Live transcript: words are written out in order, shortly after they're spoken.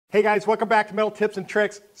Hey guys, welcome back to Metal Tips and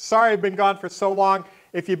Tricks. Sorry I've been gone for so long.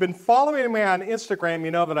 If you've been following me on Instagram,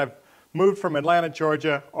 you know that I've moved from Atlanta,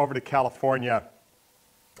 Georgia over to California.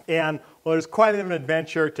 And well, it was quite an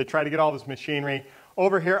adventure to try to get all this machinery.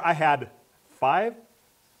 Over here I had 5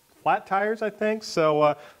 flat tires, I think.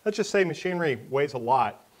 So let's just say machinery weighs a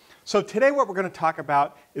lot. So today what we're going to talk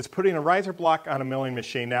about is putting a riser block on a milling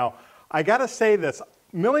machine. Now, I got to say this,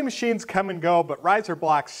 milling machines come and go, but riser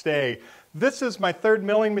blocks stay. This is my 3rd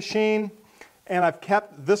milling machine, and I've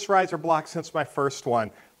kept this riser block since my first one.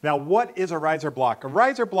 Now, what is a riser block? A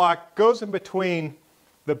riser block goes in between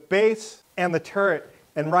the base and the turret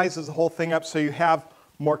and rises the whole thing up so you have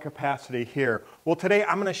more capacity here. Well, today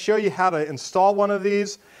I'm going to show you how to install one of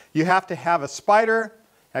these. You have to have a spider.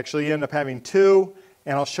 Actually, you end up having 2,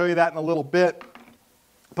 and I'll show you that in a little bit.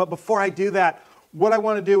 But before I do that, what I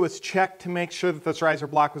want to do is check to make sure that this riser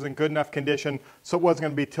block was in good enough condition so it wasn't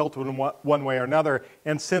going to be tilted in one way or another.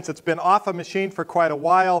 And since it's been off a machine for quite a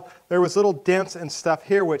while, there was little dents and stuff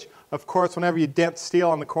here, which of course whenever you dent steel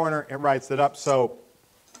on the corner, it rises it up. So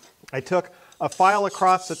I took a file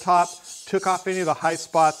across the top, took off any of the high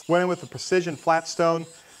spots, went in with a precision flat stone,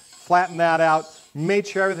 flattened that out, made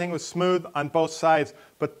sure everything was smooth on both sides.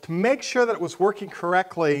 But to make sure that it was working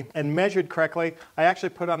correctly and measured correctly, I actually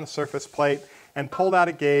put it on the surface plate and pulled out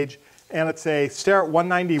a gauge, and it's a Starrett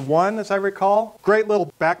 191 as I recall. Great little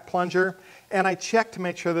back plunger, and I checked to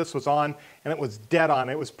make sure this was on, and it was dead on.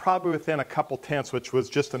 It was probably within a couple tenths, which was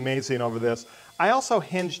just amazing over this. I also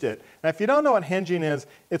hinged it. Now if you don't know what hinging is,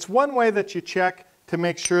 it's one way that you check to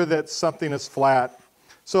make sure that something is flat.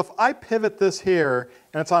 So if I pivot this here,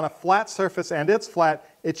 and it's on a flat surface and it's flat,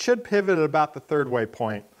 it should pivot at about the 3rd way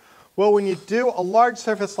point. Well, when you do a large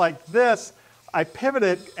surface like this, I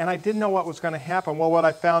pivoted and I didn't know what was going to happen. Well, what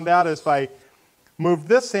I found out is if I moved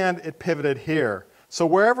this end, it pivoted here. So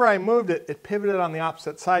wherever I moved it, it pivoted on the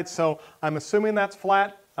opposite side. So I'm assuming that's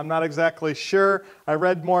flat. I'm not exactly sure. I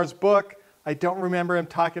read Moore's book. I don't remember him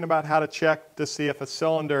talking about how to check to see if a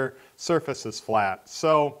cylinder surface is flat.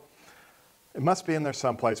 So it must be in there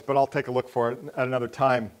someplace, but I'll take a look for it at another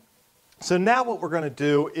time. So now what we're going to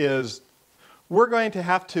do is we're going to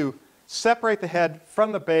have to separate the head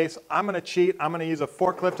from the base. I'm going to cheat. I'm going to use a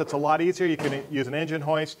forklift. It's a lot easier. You can use an engine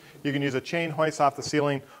hoist. You can use a chain hoist off the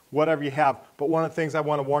ceiling, whatever you have. But one of the things I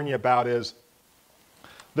want to warn you about is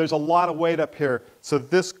there's a lot of weight up here. So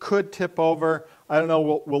this could tip over. I don't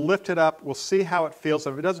know. We'll lift it up. We'll see how it feels.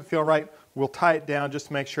 If it doesn't feel right, we'll tie it down just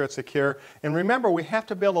to make sure it's secure. And remember, we have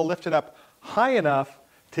to be able to lift it up high enough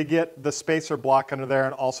to get the spacer block under there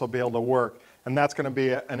and also be able to work. And that's going to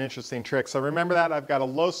be an interesting trick. So remember that I've got a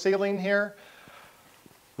low ceiling here.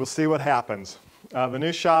 We'll see what happens. The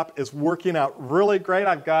new shop is working out really great.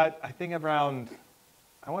 I've got, I think around,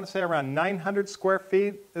 I want to say around 900 square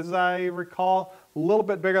feet as I recall. A little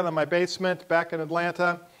bit bigger than my basement back in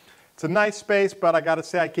Atlanta. It's a nice space, but I got to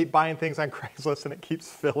say I keep buying things on Craigslist and it keeps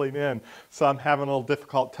filling in. So I'm having a little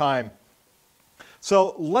difficult time.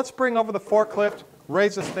 So let's bring over the forklift,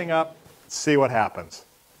 raise this thing up, see what happens.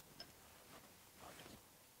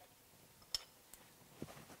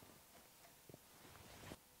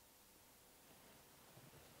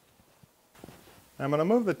 I'm going to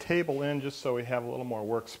move the table in just so we have a little more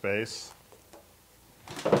workspace.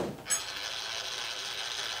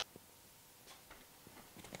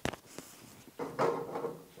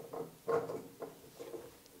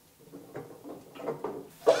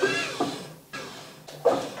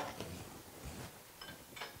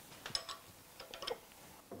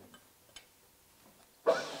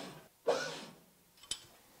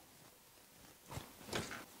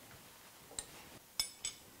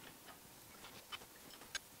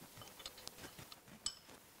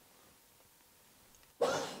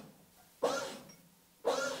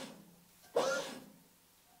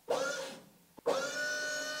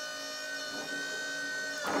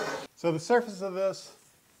 So the surface of this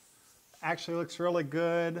actually looks really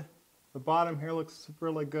good. The bottom here looks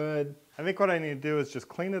really good. I think what I need to do is just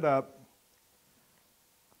clean it up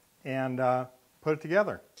and put it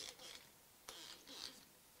together.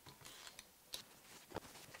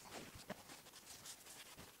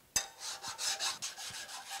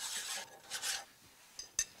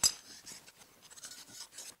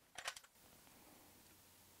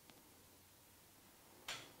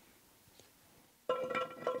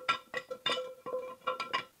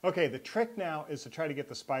 Okay, the trick now is to try to get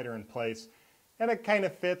the spider in place, and it kind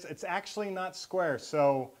of fits. It's actually not square,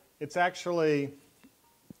 so it's actually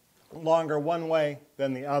longer one way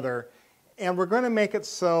than the other. And we're going to make it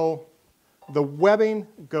so the webbing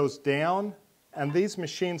goes down and these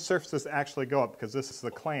machine surfaces actually go up because this is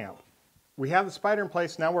the clamp. We have the spider in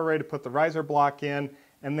place, now we're ready to put the riser block in,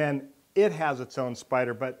 and then it has its own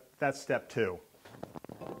spider, but that's step 2.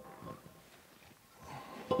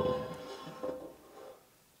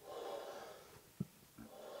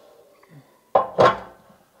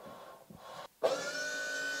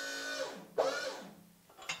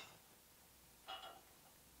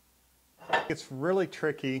 It's really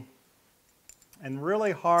tricky and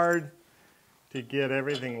really hard to get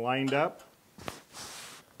everything lined up.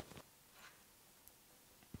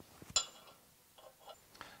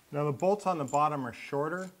 Now the bolts on the bottom are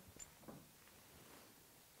shorter.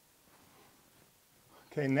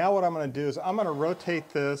 Okay, now what I'm going to do is I'm going to rotate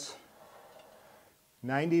this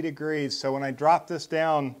 90 degrees, so when I drop this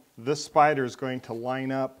down, this spider is going to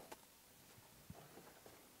line up.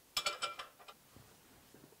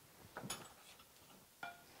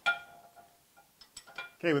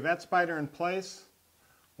 Okay, with that spider in place,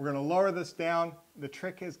 we're going to lower this down. The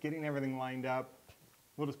trick is getting everything lined up.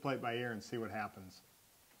 We'll just play it by ear and see what happens.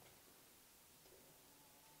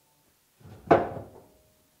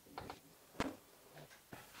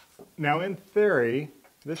 Now in theory,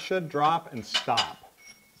 this should drop and stop.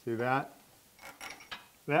 See that?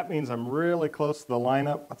 That means I'm really close to the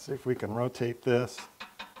lineup. Let's see if we can rotate this.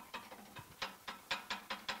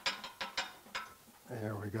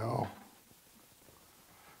 There we go.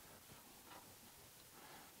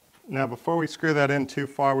 Now before we screw that in too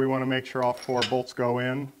far, we want to make sure all 4 bolts go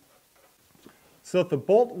in. So if the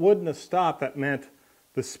bolt wouldn't have stopped, that meant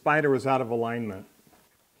the spider was out of alignment.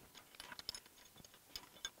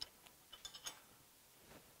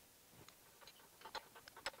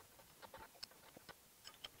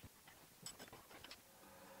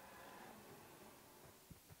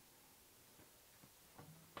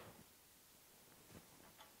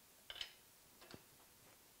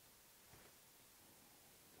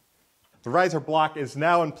 The riser block is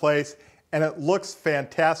now in place and it looks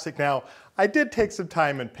fantastic. Now, I did take some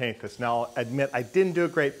time and paint this. Now, I'll admit I didn't do a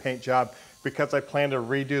great paint job because I plan to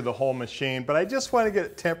redo the whole machine, but I just want to get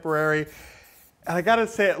it temporary. And I gotta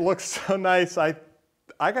say, it looks so nice. I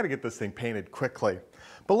gotta get this thing painted quickly.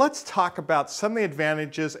 But let's talk about some of the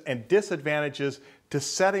advantages and disadvantages to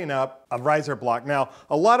setting up a riser block. Now,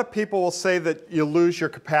 a lot of people will say that you lose your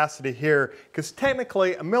capacity here because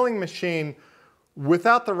technically a milling machine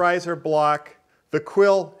without the riser block, the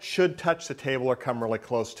quill should touch the table or come really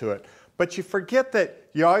close to it. But you forget that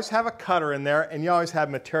you always have a cutter in there and you always have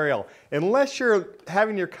material. Unless you're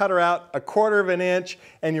having your cutter out 1/4 of an inch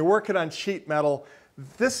and you're working on sheet metal,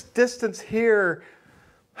 this distance here,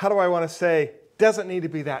 how do I want to say, doesn't need to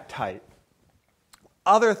be that tight.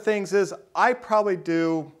 Other things is I probably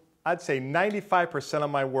do, I'd say 95% of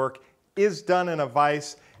my work is done in a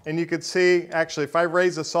vise. And you can see, actually, if I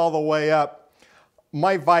raise this all the way up,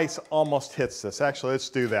 my vise almost hits this. Actually, let's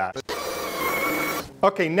do that.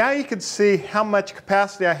 Okay, now you can see how much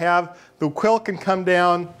capacity I have. The quill can come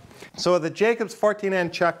down. So with the Jacobs 14N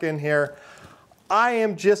chuck in here, I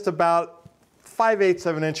am just about 5/8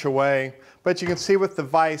 of an inch away. But you can see with the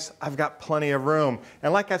vise, I've got plenty of room.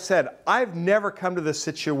 And like I said, I've never come to this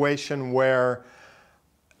situation where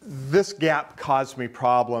this gap caused me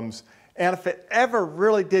problems. And if it ever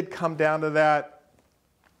really did come down to that,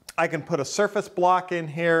 I can put a surface block in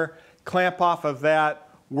here, clamp off of that,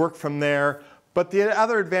 work from there. But the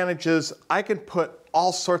other advantage is I can put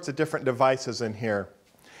all sorts of different devices in here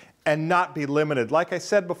and not be limited. Like I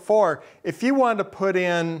said before, if you wanted to put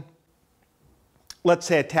in, let's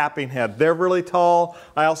say, a tapping head, they're really tall.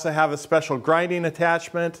 I also have a special grinding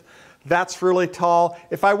attachment. That's really tall.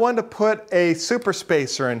 If I wanted to put a super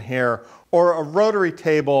spacer in here or a rotary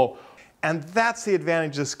table, and that's the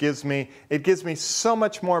advantage this gives me. It gives me so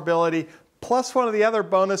much more ability. Plus, one of the other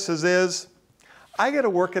bonuses is I get to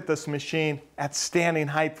work at this machine at standing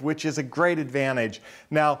height, which is a great advantage.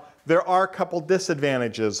 Now, there are a couple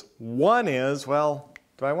disadvantages. One is, well,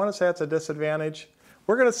 do I want to say it's a disadvantage?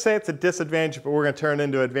 We're going to say it's a disadvantage, but we're going to turn it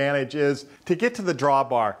into an advantage, is to get to the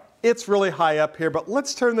drawbar. It's really high up here, but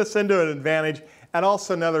let's turn this into an advantage and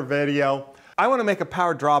also another video. I want to make a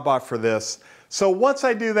power drawbar for this. So once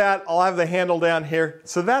I do that, I'll have the handle down here.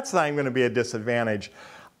 So that's not even going to be a disadvantage.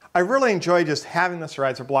 I really enjoy just having this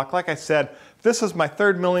riser block. Like I said, this is my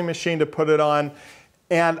 3rd milling machine to put it on,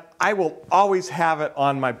 and I will always have it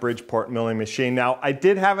on my BRIGPORT milling machine. Now, I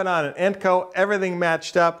did have it on an Endco, everything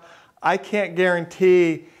matched up. I can't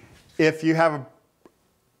guarantee if you have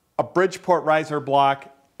a BRIGPORT riser block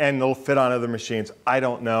and it'll fit on other machines. I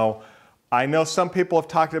don't know. I know some people have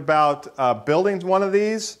talked about building one of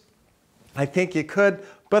these. I think you could,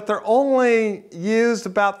 but they're only used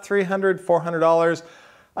about $300, $400.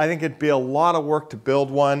 I think it'd be a lot of work to build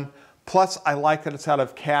one. Plus, I like that it's out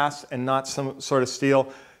of cast and not some sort of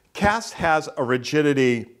steel. Cast has a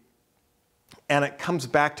rigidity and it comes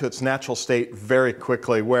back to its natural state very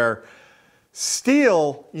quickly, where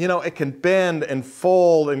steel, you know, it can bend and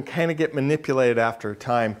fold and kind of get manipulated after a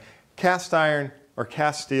time. Cast iron or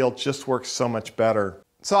cast steel just works so much better.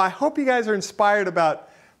 So I hope you guys are inspired about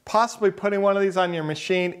possibly putting one of these on your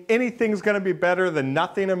machine. Anything's going to be better than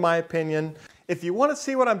nothing, in my opinion. If you want to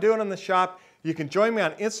see what I'm doing in the shop, you can join me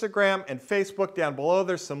on Instagram and Facebook. Down below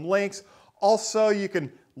there's some links. Also, you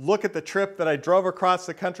can look at the trip that I drove across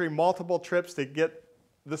the country, multiple trips to get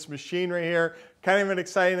this machine right here. Kind of an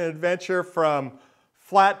exciting adventure, from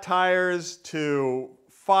flat tires to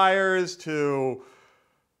fires to,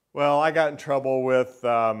 well, I got in trouble with,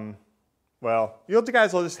 well, you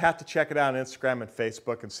guys will just have to check it out on Instagram and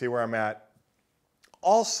Facebook and see where I'm at.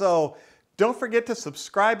 Also, don't forget to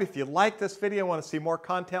subscribe if you like this video and want to see more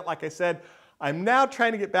content. Like I said, I'm now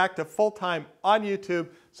trying to get back to full-time on YouTube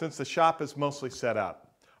since the shop is mostly set up.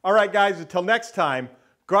 All right, guys, until next time,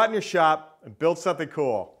 go out in your shop and build something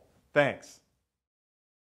cool. Thanks.